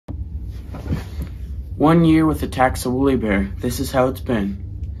1 year with a taxa woolly bear. This is how it's been.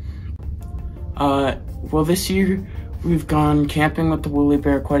 Well, this year we've gone camping with the woolly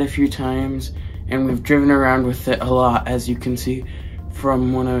bear quite a few times, and we've driven around with it a lot, as you can see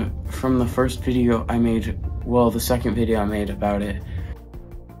from the first video I made, well, the second video I made about it,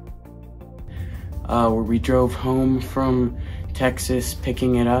 where we drove home from Texas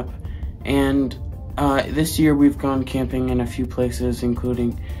picking it up. And this year we've gone camping in a few places,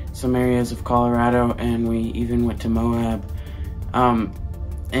 including some areas of Colorado, and we even went to Moab.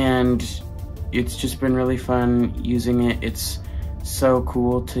 And it's just been really fun using it. It's so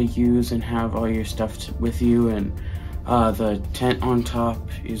cool to use and have all your stuff with you, and the tent on top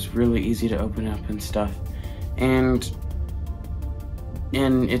is really easy to open up and stuff. And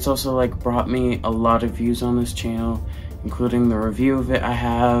it's also like brought me a lot of views on this channel, including the review of it I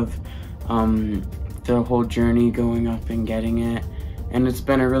have, the whole journey going up and getting it. And it's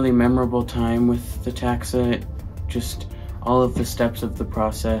been a really memorable time with the taxa, just all of the steps of the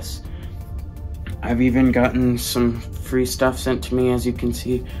process. I've even gotten some free stuff sent to me, as you can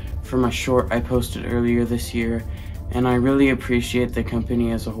see, from a short I posted earlier this year. And I really appreciate the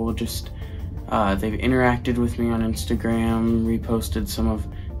company as a whole. Just they've interacted with me on Instagram, reposted some of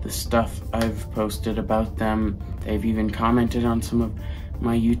the stuff I've posted about them. They've even commented on some of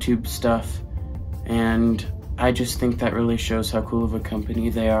my YouTube stuff. And I just think that really shows how cool of a company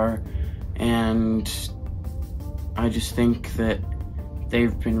they are. And I just think that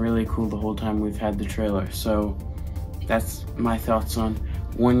they've been really cool the whole time we've had the trailer. So that's my thoughts on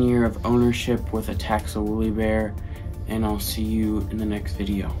 1 year of ownership with a taxa woolly bear, and I'll see you in the next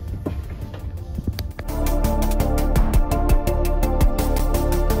video.